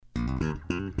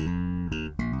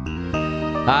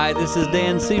Hi, this is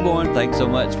Dan Seaborn. Thanks so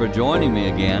much for joining me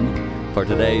again for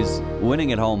today's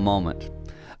Winning at Home moment.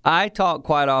 I talk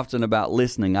quite often about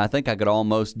listening. I think I could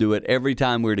almost do it every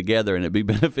time we're together and it'd be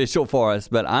beneficial for us,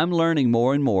 but I'm learning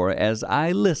more and more as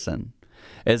I listen,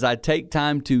 as I take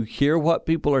time to hear what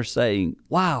people are saying.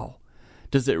 Wow,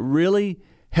 does it really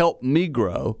help me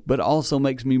grow, but also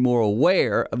makes me more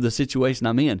aware of the situation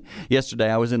I'm in?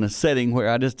 Yesterday, I was in a setting where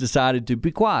I just decided to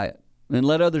be quiet and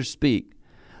let others speak.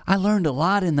 I learned a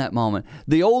lot in that moment.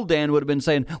 The old Dan would have been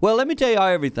saying, well, let me tell you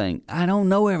everything. I don't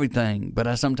know everything, but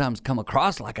I sometimes come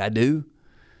across like I do.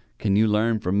 Can you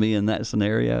learn from me in that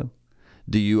scenario?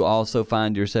 Do you also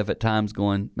find yourself at times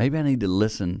going, maybe I need to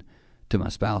listen to my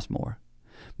spouse more?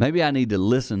 Maybe I need to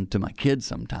listen to my kids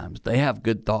sometimes. They have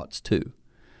good thoughts too.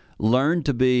 Learn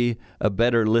to be a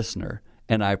better listener,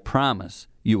 and I promise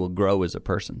you will grow as a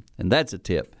person. And that's a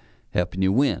tip helping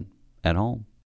you win at home.